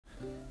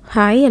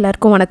Hi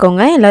எல்லாருக்கும்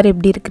வணக்கங்க. எல்லோரும்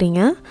எப்படி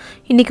இருக்கிறீங்க?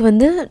 இன்றைக்கி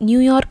வந்து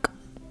நியூயார்க்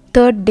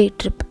 3rd டே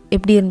ட்ரிப்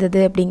எப்படி இருந்தது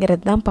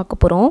அப்படிங்கிறது தான் பார்க்க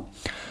போகிறோம்.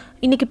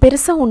 இன்றைக்கி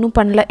பெருசாக ஒன்றும்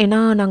பண்ணல. ஏன்னா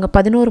நாங்கள்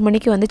 11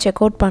 மணிக்கு வந்து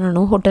செக் அவுட்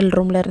பண்ணணும் ஹோட்டல்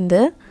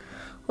ரூம்லேருந்து.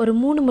 ஒரு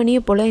 3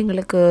 மணியை போல்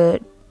எங்களுக்கு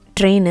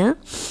ட்ரெயின்.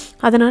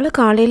 அதனால்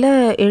காலையில்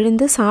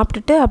எழுந்து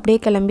சாப்பிட்டுட்டு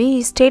அப்படியே கிளம்பி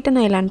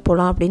ஸ்டேட்டன் ஐலாண்ட்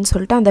போகலாம் அப்படின்னு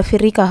சொல்லிட்டு அந்த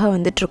ஃபெர்ரிக்காக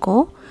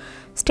வந்துட்ருக்கோம்.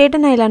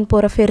 ஸ்டேட்டன் ஐலாண்ட்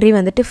போகிற ஃபெர்ரி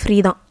வந்துட்டு ஃப்ரீ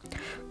தான்.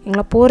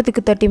 எங்களை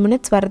போகிறதுக்கு 30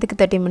 மினிட்ஸ், வரதுக்கு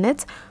 30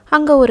 மினிட்ஸ்,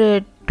 அங்கே ஒரு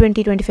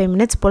 20-25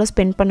 மினிட்ஸ் போல்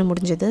ஸ்பெண்ட் பண்ண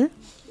முடிஞ்சது.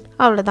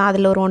 அவ்வளோதான்.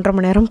 அதில் ஒரு 1.5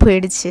 மணி நேரம்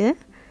போயிடுச்சு.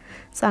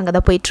 ஸோ அங்கே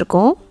தான்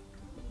போயிட்டுருக்கோம்.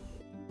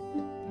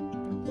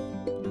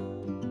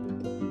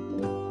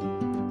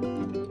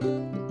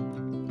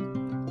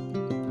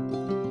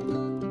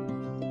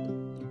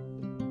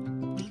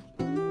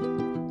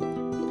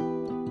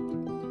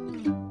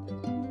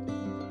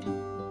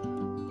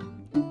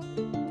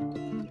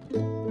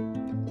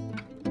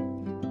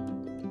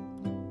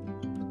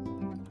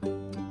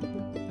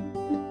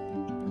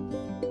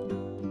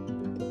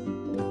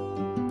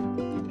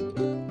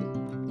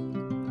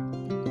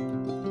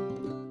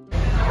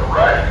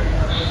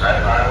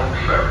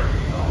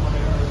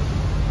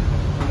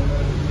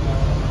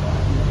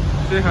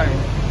 Say hi.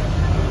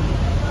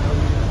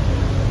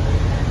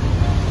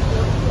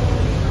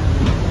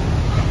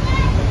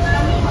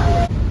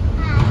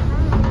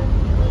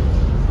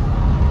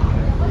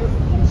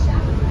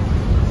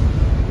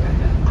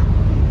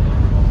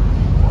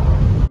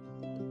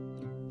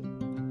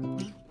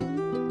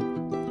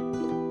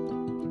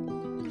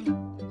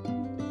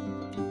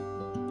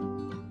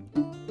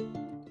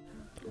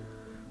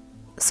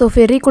 ஸோ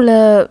ஃபெர்ரிக்குள்ளே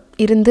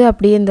இருந்து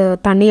அப்படியே இந்த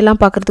தண்ணியெல்லாம்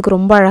பார்க்குறதுக்கு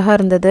ரொம்ப அழகாக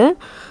இருந்தது.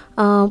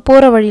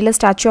 போகிற வழியில்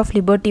ஸ்டாச்சு ஆஃப்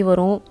லிபர்ட்டி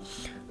வரும்.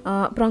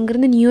 அப்புறம்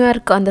அங்கேருந்து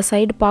நியூயார்க் அந்த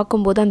சைடு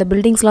பார்க்கும்போது அந்த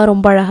பில்டிங்ஸ்லாம்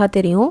ரொம்ப அழகாக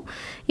தெரியும்.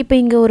 இப்போ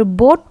இங்கே ஒரு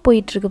போட்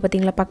போயிட்டுருக்கு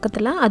பார்த்தீங்களா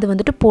பக்கத்தில், அது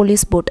வந்துட்டு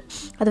போலீஸ் போட்.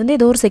 அது வந்து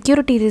ஏதோ ஒரு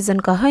செக்யூரிட்டி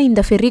ரீசனுக்காக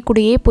இந்த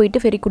ஃபெர்ரிக்குடியே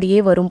போயிட்டு ஃபெர்ரிக்குடியே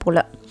வரும்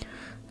போல்.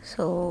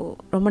 ஸோ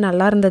ரொம்ப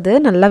நல்லா இருந்தது.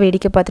 நல்லா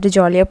வேடிக்கை பார்த்துட்டு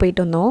ஜாலியாக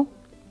போயிட்டு வந்தோம்.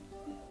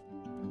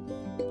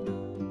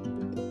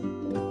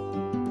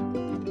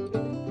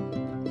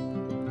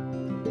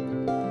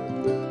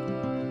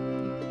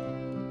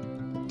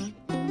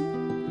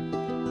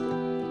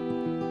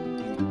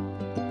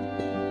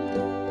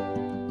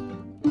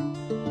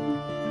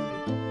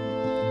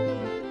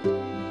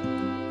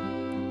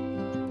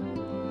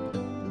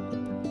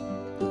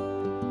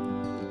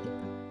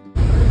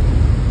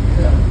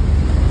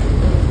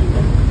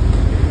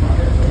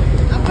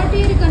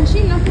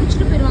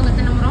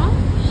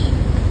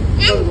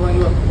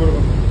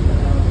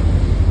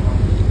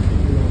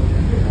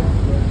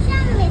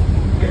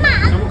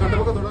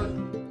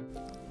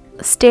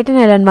 ஸ்டேட்டன்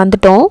ஐலாண்ட்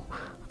வந்துட்டோம்.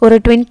 ஒரு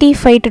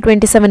 25 to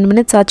 27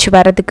 மினிட்ஸ் ஆச்சு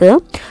வரதுக்கு.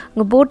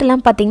 அங்கே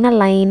போட்டெல்லாம் பார்த்திங்கன்னா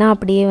லைனாக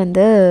அப்படியே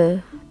வந்து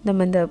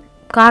நம்ம இந்த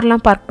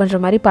கார்லாம் பார்க்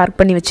பண்ணுற மாதிரி பார்க்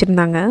பண்ணி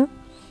வச்சுருந்தாங்க.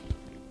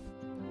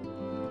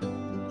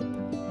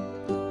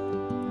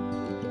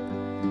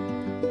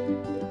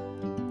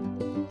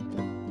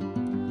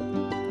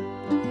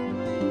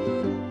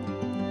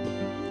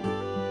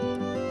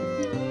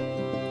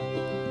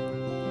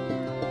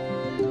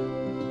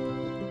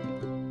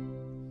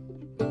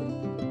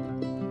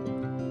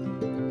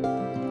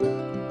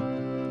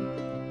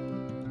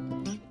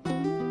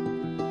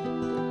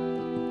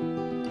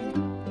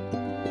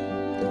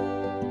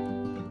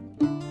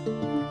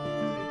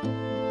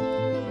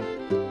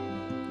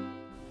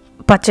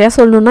 பச்சையாக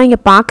சொல்லணுன்னா இங்கே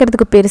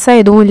பார்க்குறதுக்கு பெருசாக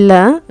எதுவும் இல்லை.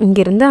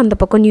 இங்கேருந்து அந்த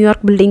பக்கம்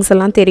நியூயார்க் பில்டிங்ஸ்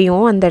எல்லாம்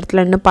தெரியும். அந்த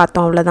இடத்துல இன்னும்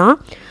பார்த்தோம், அவ்வளோதான்.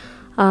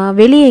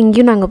 வெளியே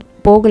எங்கேயும் நாங்கள்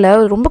போகலை.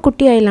 ரொம்ப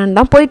குட்டி ஐலாண்ட்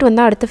தான். போயிட்டு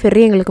வந்தால் அடுத்த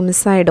ஃபெர்ரி எங்களுக்கு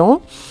மிஸ் ஆகிடும்.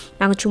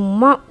 நாங்கள்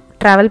சும்மா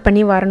ட்ராவல்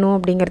பண்ணி வரணும்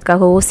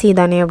அப்படிங்கிறதுக்காக ஓசி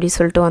தானே அப்படி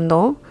சொல்லிட்டு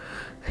வந்தோம்.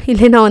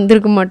 இல்லைன்னா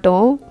வந்திருக்க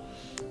மாட்டோம்.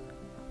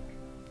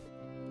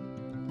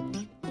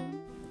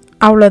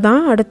 அவ்வளோதான்.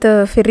 அடுத்த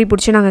ஃபெர்ரி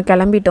பிடிச்சி நாங்கள்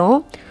கிளம்பிட்டோம்.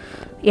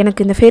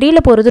 எனக்கு இந்த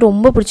ஃபெர்ரியில் போகிறது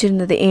ரொம்ப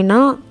பிடிச்சிருந்தது.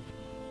 ஏன்னா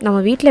நம்ம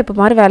வீட்டில் எப்போ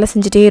மாதிரி வேலை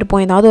செஞ்சுட்டே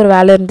இருப்போம், ஏதாவது ஒரு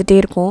வேலை இருந்துகிட்டே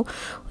இருக்கும்.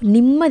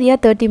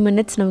 நிம்மதியாக 30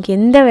 மினிட்ஸ் நமக்கு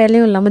எந்த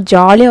வேலையும் இல்லாமல்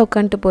ஜாலியாக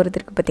உட்காந்துட்டு போகிறது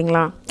இருக்குது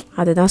பார்த்திங்களா,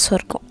 அதுதான்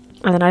சொர்க்கம்.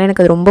 அதனால்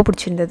எனக்கு அது ரொம்ப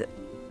பிடிச்சிருந்தது.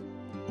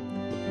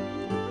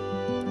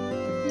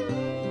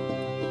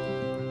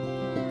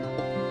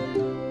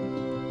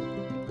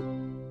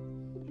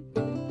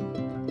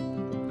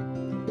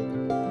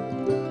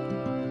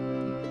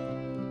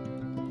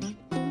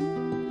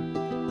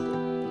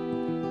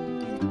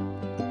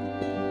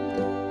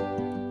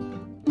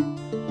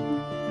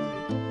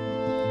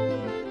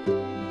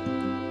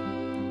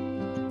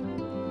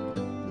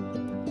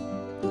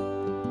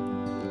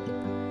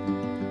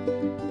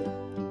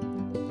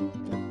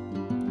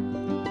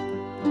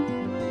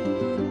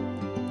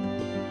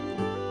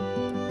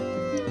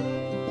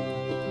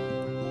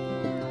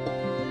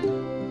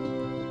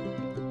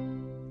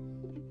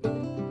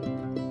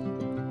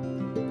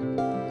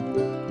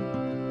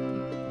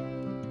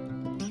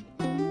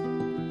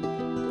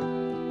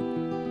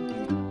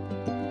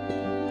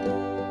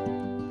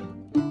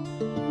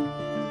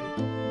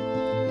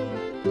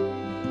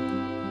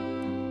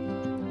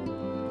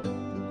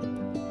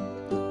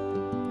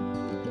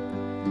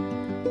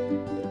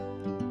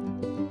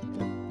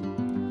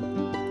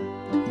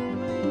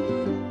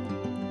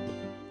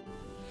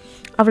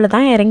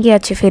 அவ்வளோதான்,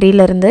 இறங்கியாச்சு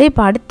ஃபெரியிலேருந்து.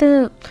 இப்போ அடுத்து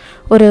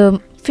ஒரு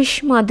ஃபிஷ்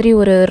மாதிரி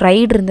ஒரு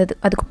ரைடு இருந்தது,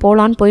 அதுக்கு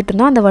போகலான்னு போயிட்டு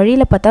இருந்தோம். அந்த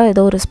வழியில் பார்த்தா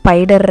ஏதோ ஒரு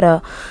ஸ்பைடர்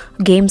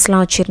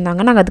கேம்ஸ்லாம்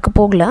வச்சுருந்தாங்க. நாங்கள் அதுக்கு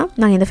போகல,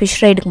 நாங்கள் இந்த ஃபிஷ்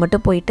ரைடுக்கு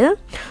மட்டும் போயிட்டு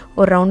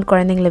ஒரு ரவுண்ட்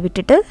குழந்தைங்கள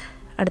விட்டுட்டு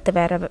அடுத்து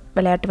வேறு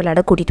விளையாட்டு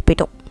விளையாட கூட்டிகிட்டு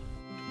போயிட்டோம்.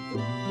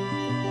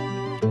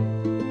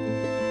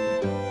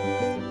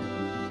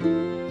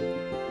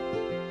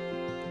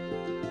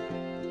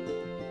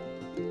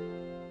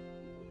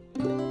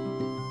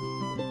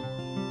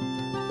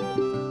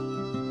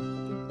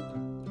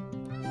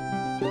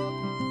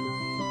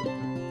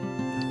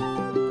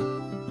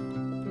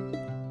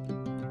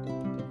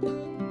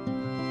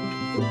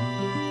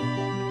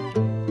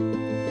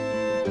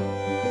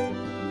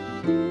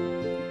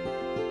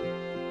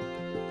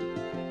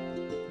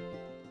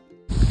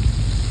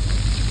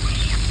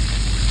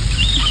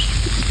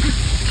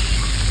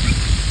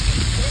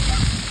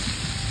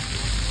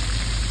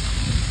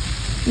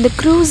 இந்த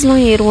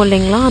க்ரூஸ்லாம் ஏறுவோம்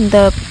இல்லைங்களா, அந்த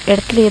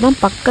இடத்துலையே தான்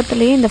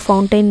பக்கத்துலேயே இந்த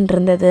ஃபவுண்டைன்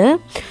இருந்தது.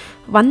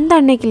 வந்த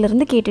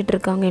அன்னைக்கிலேருந்து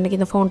கேட்டுட்ருக்காங்க எனக்கு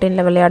இந்த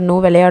ஃபவுண்டெயினில்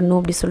விளையாடணும்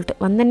அப்படி சொல்லிட்டு.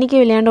 வந்த அன்றைக்கி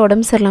விளையாண்டு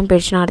உடம்பு சரியில்லாமல்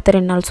போயிடுச்சுன்னா அடுத்த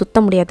 2 நாள்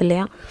சுற்ற முடியாது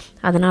இல்லையா.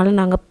 அதனால்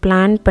நாங்கள்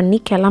பிளான் பண்ணி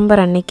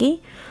கிளம்புற அன்னைக்கு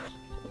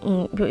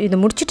இதை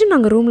முடிச்சுட்டு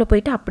நாங்கள் ரூமில்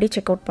போயிட்டு அப்படியே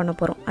செக் அவுட் பண்ண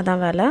போகிறோம். அதான்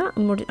வேலை.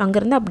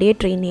 அங்கேருந்து அப்படியே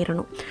ட்ரெயின்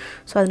ஏறணும்.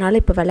 ஸோ அதனால்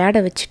இப்போ விளையாட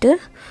வச்சுட்டு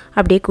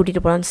அப்படியே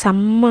கூட்டிகிட்டு போகலாம்.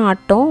 செம்ம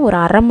ஆட்டம், ஒரு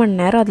அரை மணி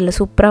நேரம் அதில்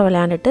சூப்பராக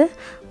விளையாண்டுட்டு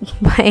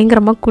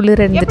பயங்கரமாக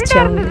குளிர் இருந்துருச்சு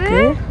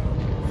அவங்களுக்கு.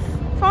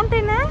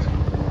 ஃபவுண்டெயினை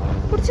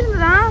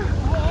பிடிச்சிருந்ததா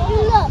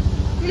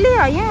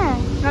இல்லையா? ஏன்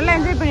நல்லா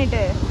என்ஜாய்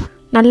பண்ணிட்டு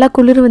நல்லா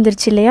குளிர்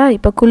வந்துருச்சு இல்லையா.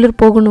 இப்போ குளிர்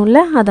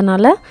போகணும்ல,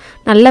 அதனால்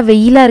நல்லா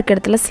வெயிலாக இருக்க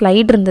இடத்துல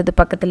ஸ்லைடு இருந்தது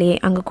பக்கத்துலேயே,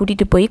 அங்கே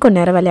கூட்டிகிட்டு போய் கொஞ்ச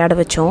நேரம் விளையாட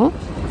வச்சோம்.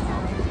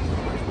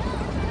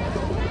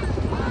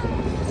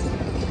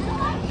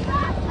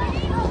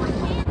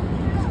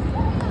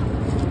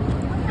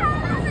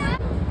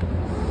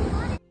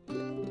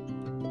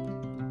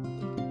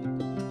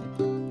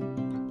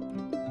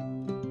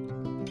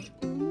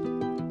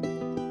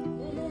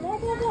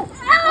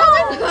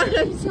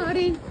 I'm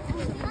sorry.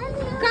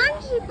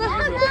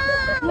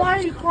 Why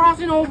are you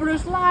crossing over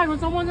this line when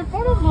someone's in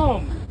front of them?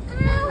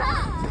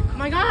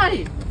 My guy,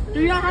 do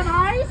you not have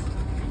eyes?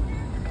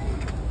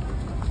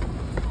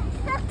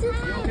 You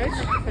okay?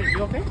 Hey,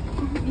 you okay?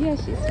 Yeah,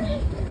 she's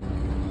fine.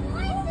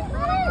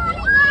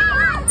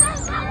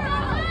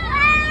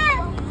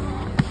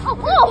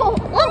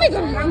 Oh my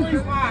God.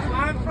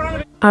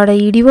 அட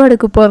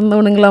இடிவாடுக்கு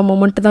பிறந்தவனுங்களா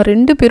moment தான்.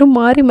 2 பேரும்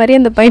மாறி மாறி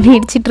அந்த பையனை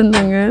இடிச்சிட்டு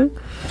இருந்தாங்க.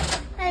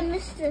 I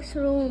miss this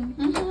room.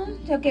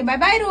 It's okay. Bye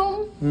bye room.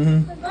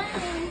 Bye.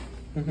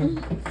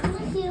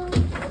 Miss you.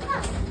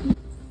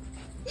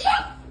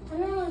 I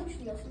don't know what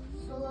you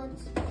so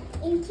let's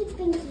inky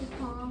pinky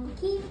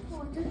ponky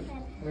water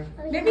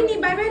Baby, nee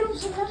bye bye room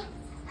sila.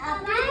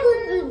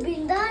 Apple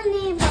binda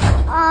ne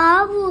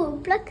aavu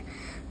plak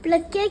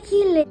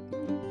kile.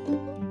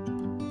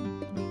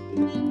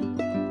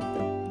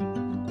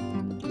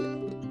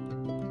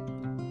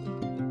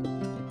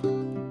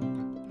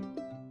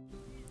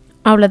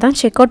 அவ்வளோதான்,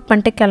 check out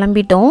பண்ணிட்டு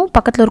கிளம்பிட்டோம்.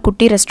 பக்கத்தில் ஒரு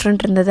குட்டி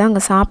restaurant இருந்தது,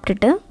 அங்கே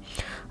சாப்பிட்டுட்டு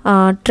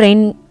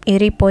train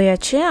ஏறி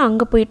போயாச்சு.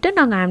 அங்கே போயிட்டு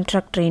நாங்கள்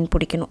ஆம்ட்ராக் ட்ரெயின்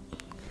பிடிக்கணும்.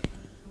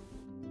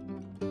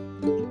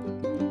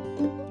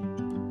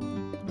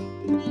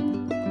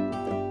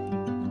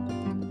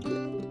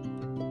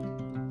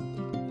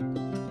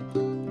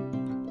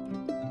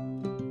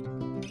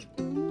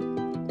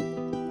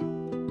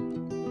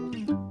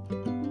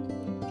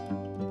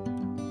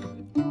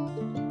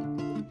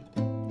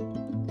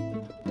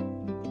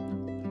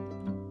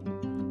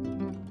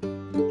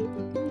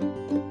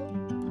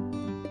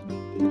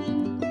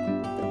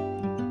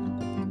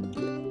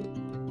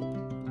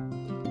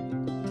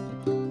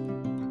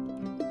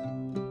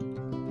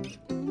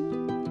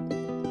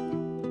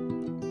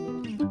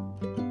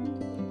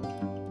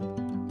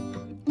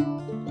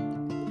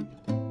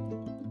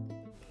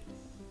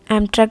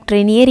 ஆம்ட்ராக்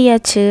ட்ரெயின்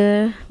ஏறியாச்சு,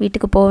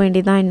 வீட்டுக்கு போக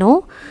வேண்டியதான்.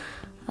 இன்னும்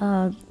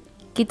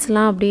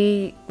கிட்ஸ்லாம் அப்படியே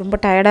ரொம்ப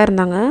டயர்டாக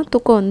இருந்தாங்க,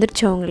 தூக்கம்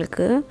வந்துடுச்சு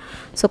அவங்களுக்கு.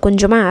 ஸோ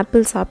கொஞ்சமாக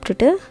ஆப்பிள்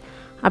சாப்பிட்டுட்டு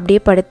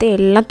அப்படியே படுத்து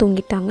எல்லாம்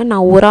தூங்கிட்டாங்க.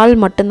 நான் ஒரு ஆள்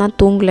மட்டும்தான்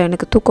தூங்கலை,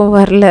 எனக்கு தூக்கம்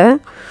வரல.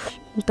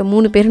 இப்போ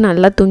 3 பேர்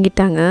நல்லா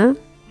தூங்கிட்டாங்க.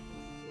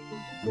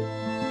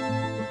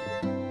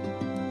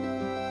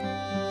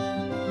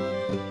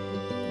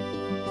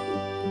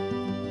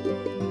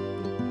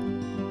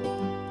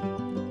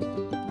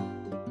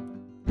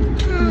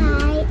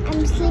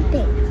 I'm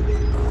sleeping.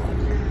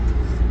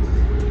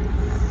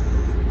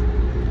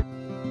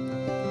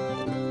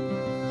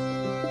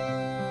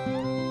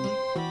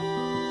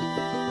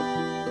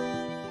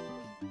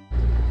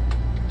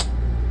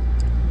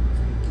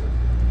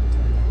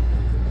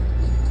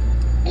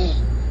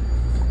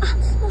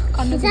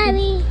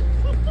 Sorry.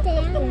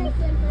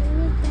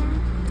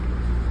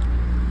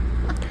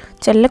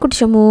 செல்ல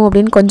குட்டிச்சமு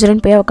அப்படின்னு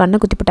கொஞ்சம் போய் அவள் கண்ணை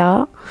குத்திப்பிட்டா.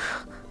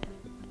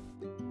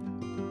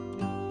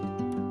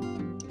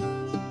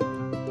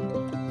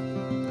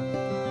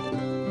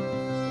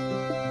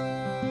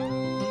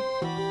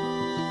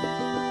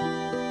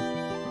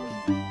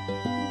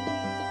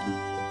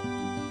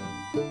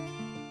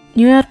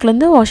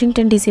 நியூயார்க்லேருந்து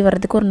வாஷிங்டன் டிசி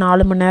வர்றதுக்கு ஒரு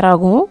 4 மணி நேரம்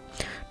ஆகும்.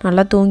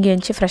 நல்லா தூங்கி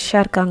எழுந்துச்சி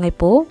ஃப்ரெஷ்ஷாக இருக்காங்க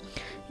இப்போது.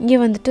 இங்கே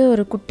வந்துட்டு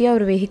ஒரு குட்டியாக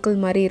ஒரு வெஹிக்கிள்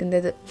மாதிரி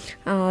இருந்தது,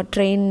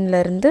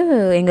 ட்ரெயின்லேருந்து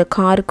எங்கள்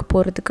காருக்கு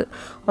போகிறதுக்கு.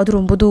 அது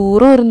ரொம்ப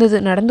தூரம் இருந்தது,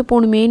 நடந்து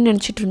போகணுமேன்னு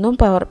நினச்சிட்டு இருந்தோம்.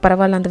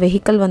 பரவாயில்ல, அந்த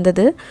வெஹிக்கிள்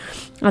வந்தது.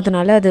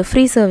 அதனால் அது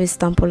ஃப்ரீ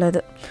சர்வீஸ் தான் போல்.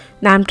 அது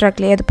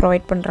ஆம்ட்ராக்லேயே அது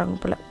ப்ரொவைட் பண்ணுறாங்க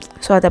போல்.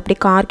 ஸோ அது அப்படியே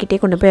கார்கிட்டே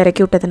கொண்டு போய்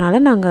இறக்கி விட்டதுனால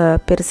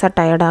நாங்கள் பெருசாக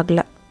டயர்ட்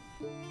ஆகலை.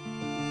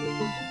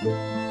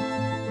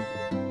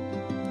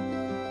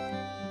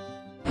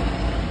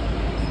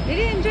 Did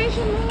you enjoy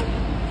Shimu?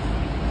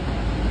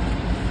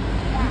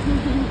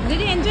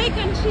 Did you enjoy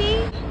country?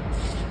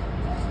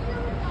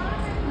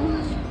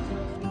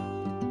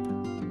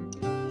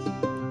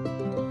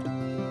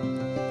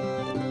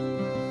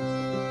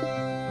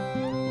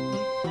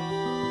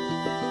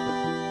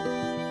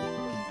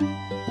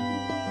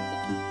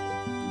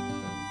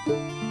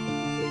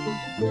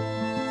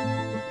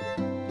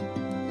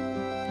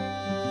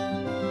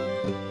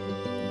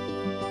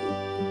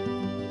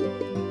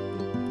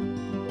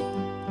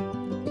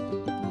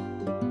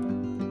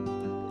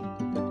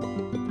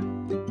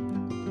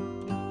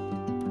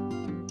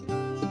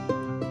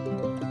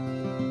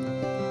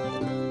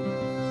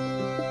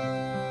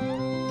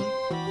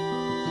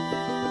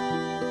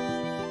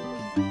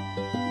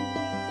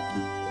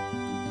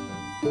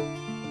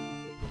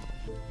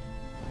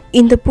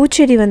 இந்த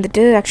பூச்செடி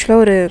வந்துட்டு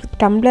ஆக்சுவலாக ஒரு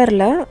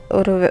டம்ளரில்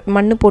ஒரு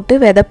மண் போட்டு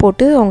விதை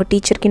போட்டு அவங்க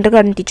கிண்டர்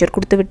கார்டன் டீச்சர்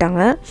கொடுத்து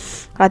விட்டாங்க.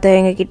 அதை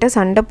எங்ககிட்ட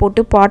சண்டை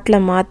போட்டு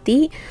பாட்டில் மாற்றி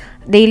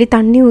டெய்லி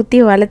தண்ணி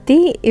ஊற்றி வளர்த்தி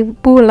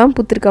பூவெல்லாம்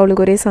பூத்துருக்கு.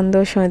 அவளுக்கு ஒரே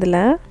சந்தோஷம்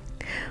இதில்.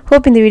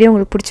 ஹோப் இந்த வீடியோ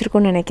உங்களுக்கு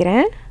பிடிச்சிருக்குன்னு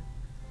நினைக்கிறேன்.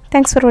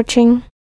 தேங்க்ஸ் ஃபார் வாட்சிங்.